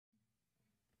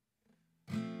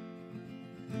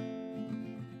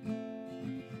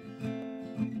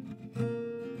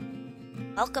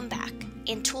Welcome back.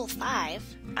 In Tool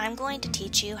 5, I'm going to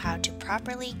teach you how to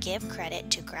properly give credit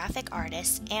to graphic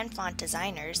artists and font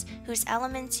designers whose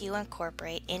elements you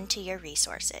incorporate into your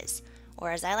resources, or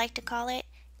as I like to call it,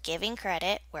 giving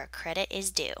credit where credit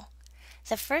is due.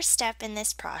 The first step in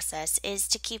this process is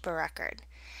to keep a record.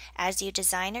 As you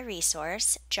design a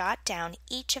resource, jot down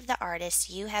each of the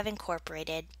artists you have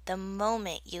incorporated the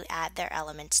moment you add their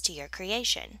elements to your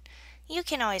creation. You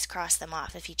can always cross them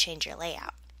off if you change your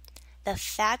layout. The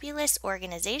fabulous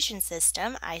organization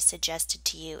system I suggested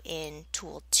to you in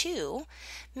Tool 2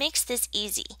 makes this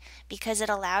easy because it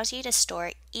allows you to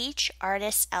store each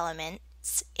artist's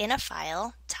elements in a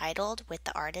file titled with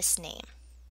the artist's name.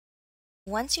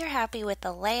 Once you're happy with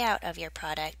the layout of your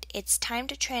product, it's time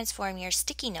to transform your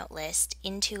sticky note list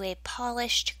into a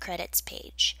polished credits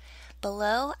page.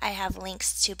 Below, I have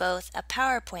links to both a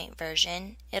PowerPoint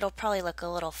version, it'll probably look a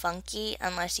little funky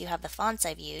unless you have the fonts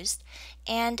I've used,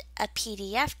 and a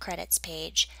PDF credits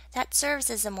page that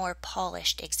serves as a more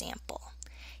polished example.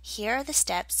 Here are the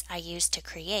steps I used to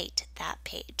create that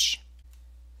page.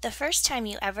 The first time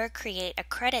you ever create a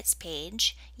credits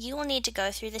page, you will need to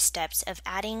go through the steps of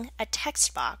adding a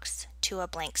text box to a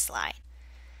blank slide.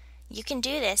 You can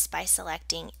do this by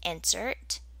selecting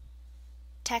Insert,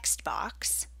 Text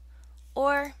Box,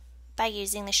 or by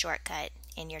using the shortcut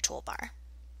in your toolbar.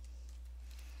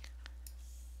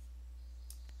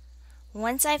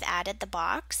 Once I've added the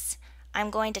box, I'm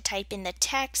going to type in the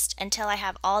text until I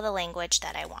have all the language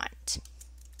that I want.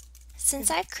 Since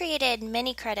I've created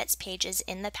many credits pages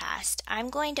in the past, I'm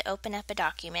going to open up a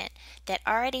document that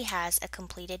already has a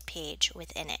completed page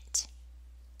within it.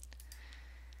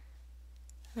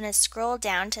 I'm going to scroll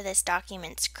down to this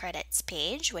document's credits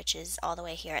page, which is all the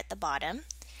way here at the bottom.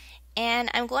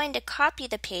 And I'm going to copy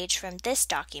the page from this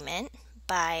document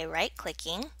by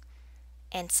right-clicking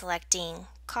and selecting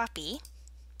Copy.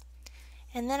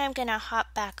 And then I'm going to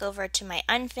hop back over to my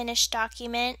unfinished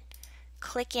document,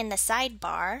 click in the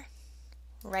sidebar,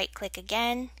 right-click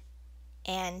again,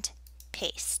 and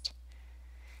paste.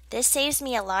 This saves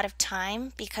me a lot of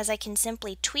time because I can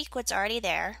simply tweak what's already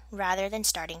there rather than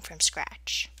starting from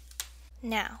scratch.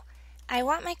 Now, I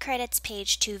want my credits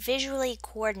page to visually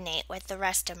coordinate with the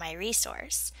rest of my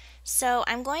resource, so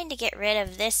I'm going to get rid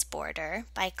of this border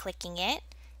by clicking it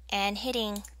and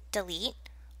hitting Delete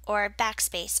or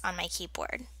Backspace on my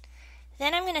keyboard.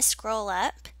 Then I'm going to scroll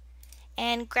up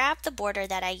and grab the border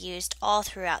that I used all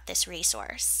throughout this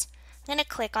resource. I'm going to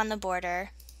click on the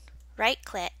border,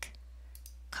 right-click,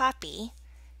 copy,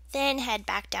 then head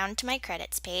back down to my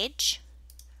credits page,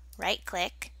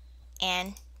 right-click,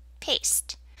 and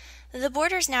paste. The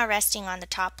border is now resting on the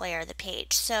top layer of the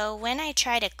page, so when I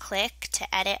try to click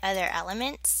to edit other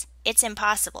elements, it's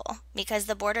impossible because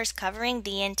the border is covering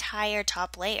the entire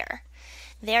top layer.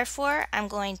 Therefore, I'm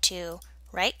going to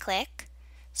right-click,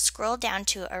 scroll down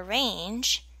to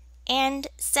Arrange, and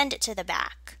send it to the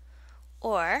back.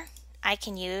 Or I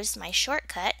can use my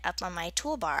shortcut up on my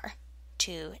toolbar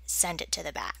to send it to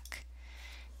the back.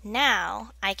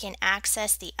 Now I can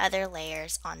access the other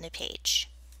layers on the page.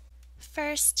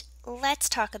 First, let's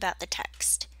talk about the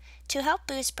text. To help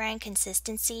boost brand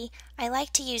consistency, I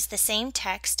like to use the same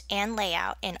text and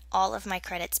layout in all of my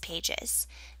credits pages.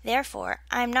 Therefore,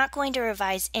 I'm not going to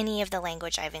revise any of the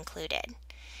language I've included.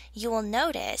 You will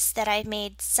notice that I've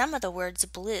made some of the words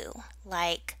blue,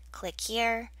 like click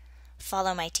here,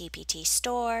 follow my TPT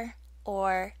store,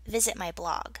 or visit my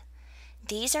blog.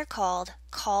 These are called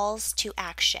calls to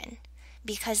action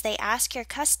because they ask your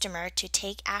customer to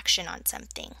take action on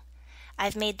something.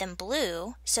 I've made them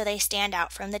blue so they stand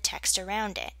out from the text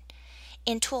around it.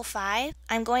 In Tool 5,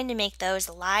 I'm going to make those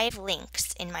live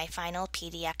links in my final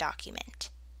PDF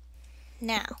document.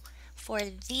 Now, for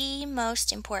the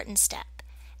most important step,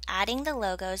 adding the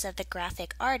logos of the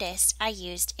graphic artists I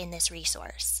used in this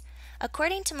resource.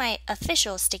 According to my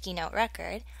official sticky note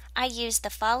record, I used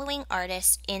the following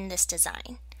artists in this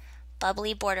design: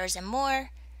 Bubbly Borders and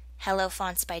More, Hello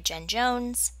Fonts by Jen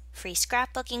Jones, Free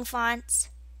Scrapbooking Fonts,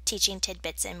 Teaching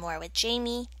Tidbits and More with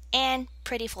Jamie, and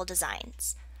Prettyful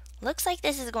Designs. Looks like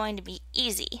this is going to be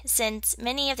easy since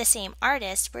many of the same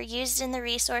artists were used in the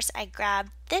resource I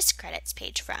grabbed this credits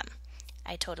page from.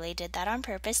 I totally did that on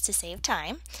purpose to save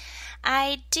time.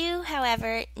 I do,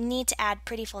 however, need to add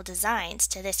Prettyful Designs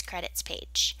to this credits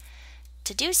page.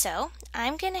 To do so,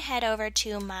 I'm going to head over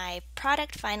to my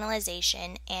Product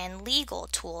Finalization and Legal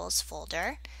Tools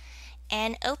folder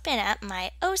and open up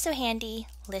my oh-so-handy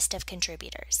list of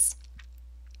contributors.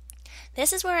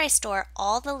 This is where I store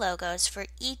all the logos for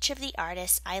each of the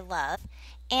artists I love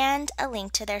and a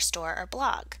link to their store or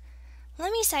blog.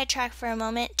 Let me sidetrack for a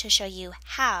moment to show you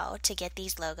how to get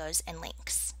these logos and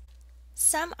links.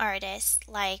 Some artists,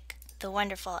 like the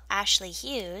wonderful Ashley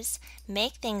Hughes,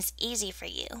 make things easy for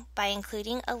you by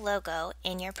including a logo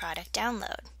in your product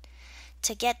download.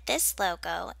 To get this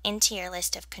logo into your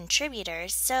list of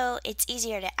contributors so it's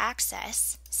easier to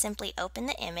access, simply open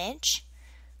the image,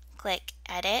 click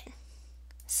Edit,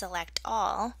 select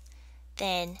All,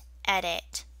 then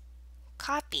Edit,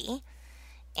 Copy,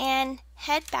 and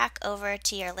head back over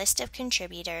to your list of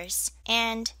contributors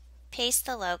and paste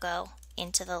the logo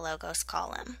into the Logos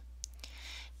column.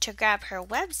 To grab her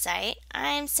website,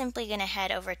 I'm simply going to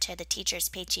head over to the Teachers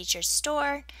Pay Teachers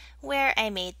store where I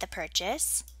made the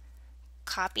purchase,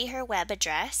 copy her web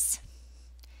address,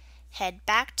 head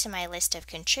back to my list of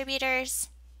contributors,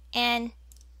 and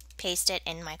paste it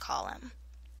in my column.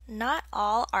 Not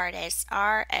all artists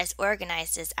are as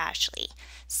organized as Ashley,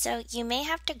 so you may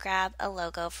have to grab a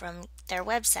logo from their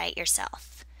website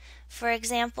yourself. For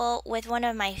example, with one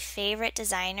of my favorite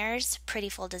designers,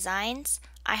 Prettyful Designs,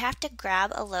 I have to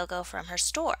grab a logo from her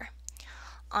store.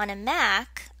 On a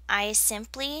Mac, I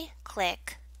simply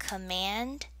click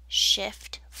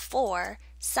Command-Shift-4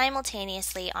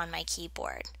 simultaneously on my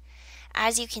keyboard.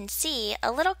 As you can see, a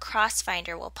little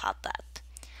crossfinder will pop up.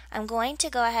 I'm going to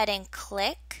go ahead and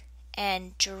click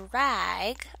and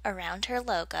drag around her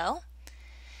logo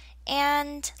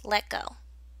and let go.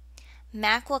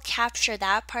 Mac will capture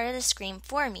that part of the screen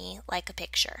for me like a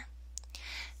picture.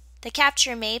 The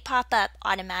capture may pop up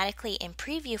automatically in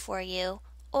preview for you,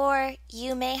 or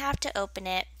you may have to open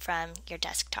it from your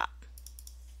desktop.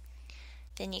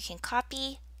 Then you can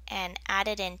copy and add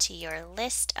it into your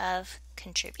list of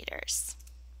contributors.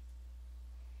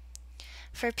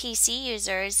 For PC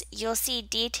users, you'll see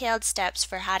detailed steps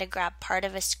for how to grab part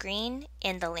of a screen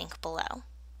in the link below.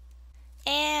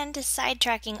 And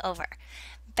sidetracking over,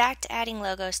 back to adding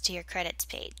logos to your credits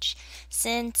page.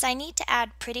 Since I need to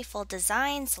add Prettyful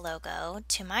Designs logo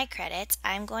to my credits,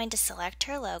 I'm going to select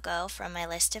her logo from my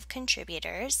list of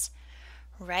contributors,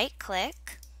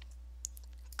 right-click,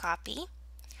 copy,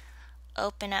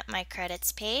 open up my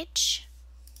credits page,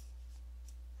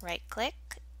 right-click,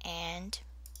 and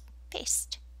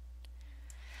paste.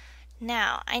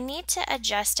 Now, I need to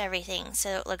adjust everything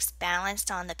so it looks balanced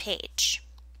on the page.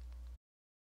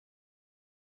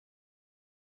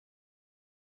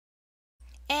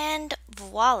 And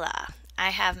voila!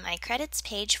 I have my credits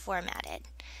page formatted.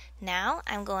 Now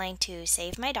I'm going to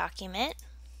save my document,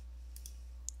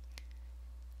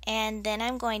 and then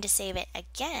I'm going to save it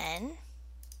again,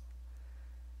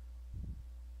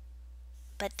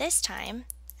 but this time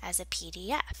as a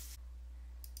PDF.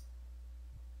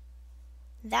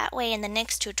 That way in the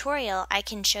next tutorial I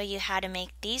can show you how to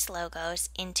make these logos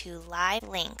into live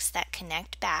links that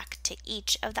connect back to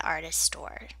each of the artist's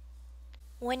stores.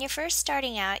 When you're first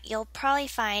starting out, you'll probably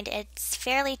find it's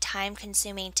fairly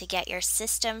time-consuming to get your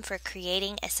system for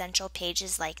creating essential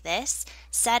pages like this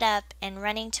set up and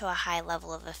running to a high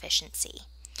level of efficiency.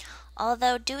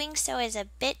 Although doing so is a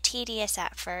bit tedious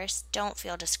at first, don't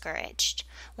feel discouraged.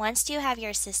 Once you have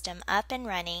your system up and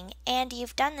running, and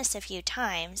you've done this a few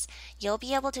times, you'll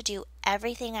be able to do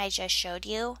everything I just showed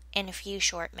you in a few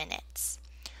short minutes.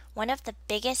 One of the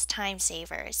biggest time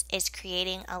savers is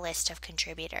creating a list of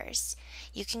contributors.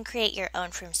 You can create your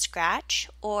own from scratch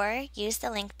or use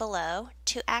the link below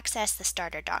to access the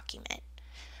starter document.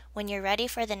 When you're ready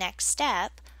for the next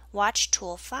step, watch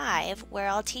Tool 5 where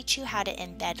I'll teach you how to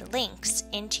embed links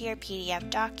into your PDF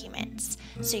documents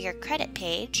so your credit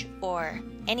page or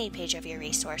any page of your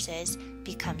resources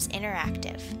becomes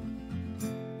interactive.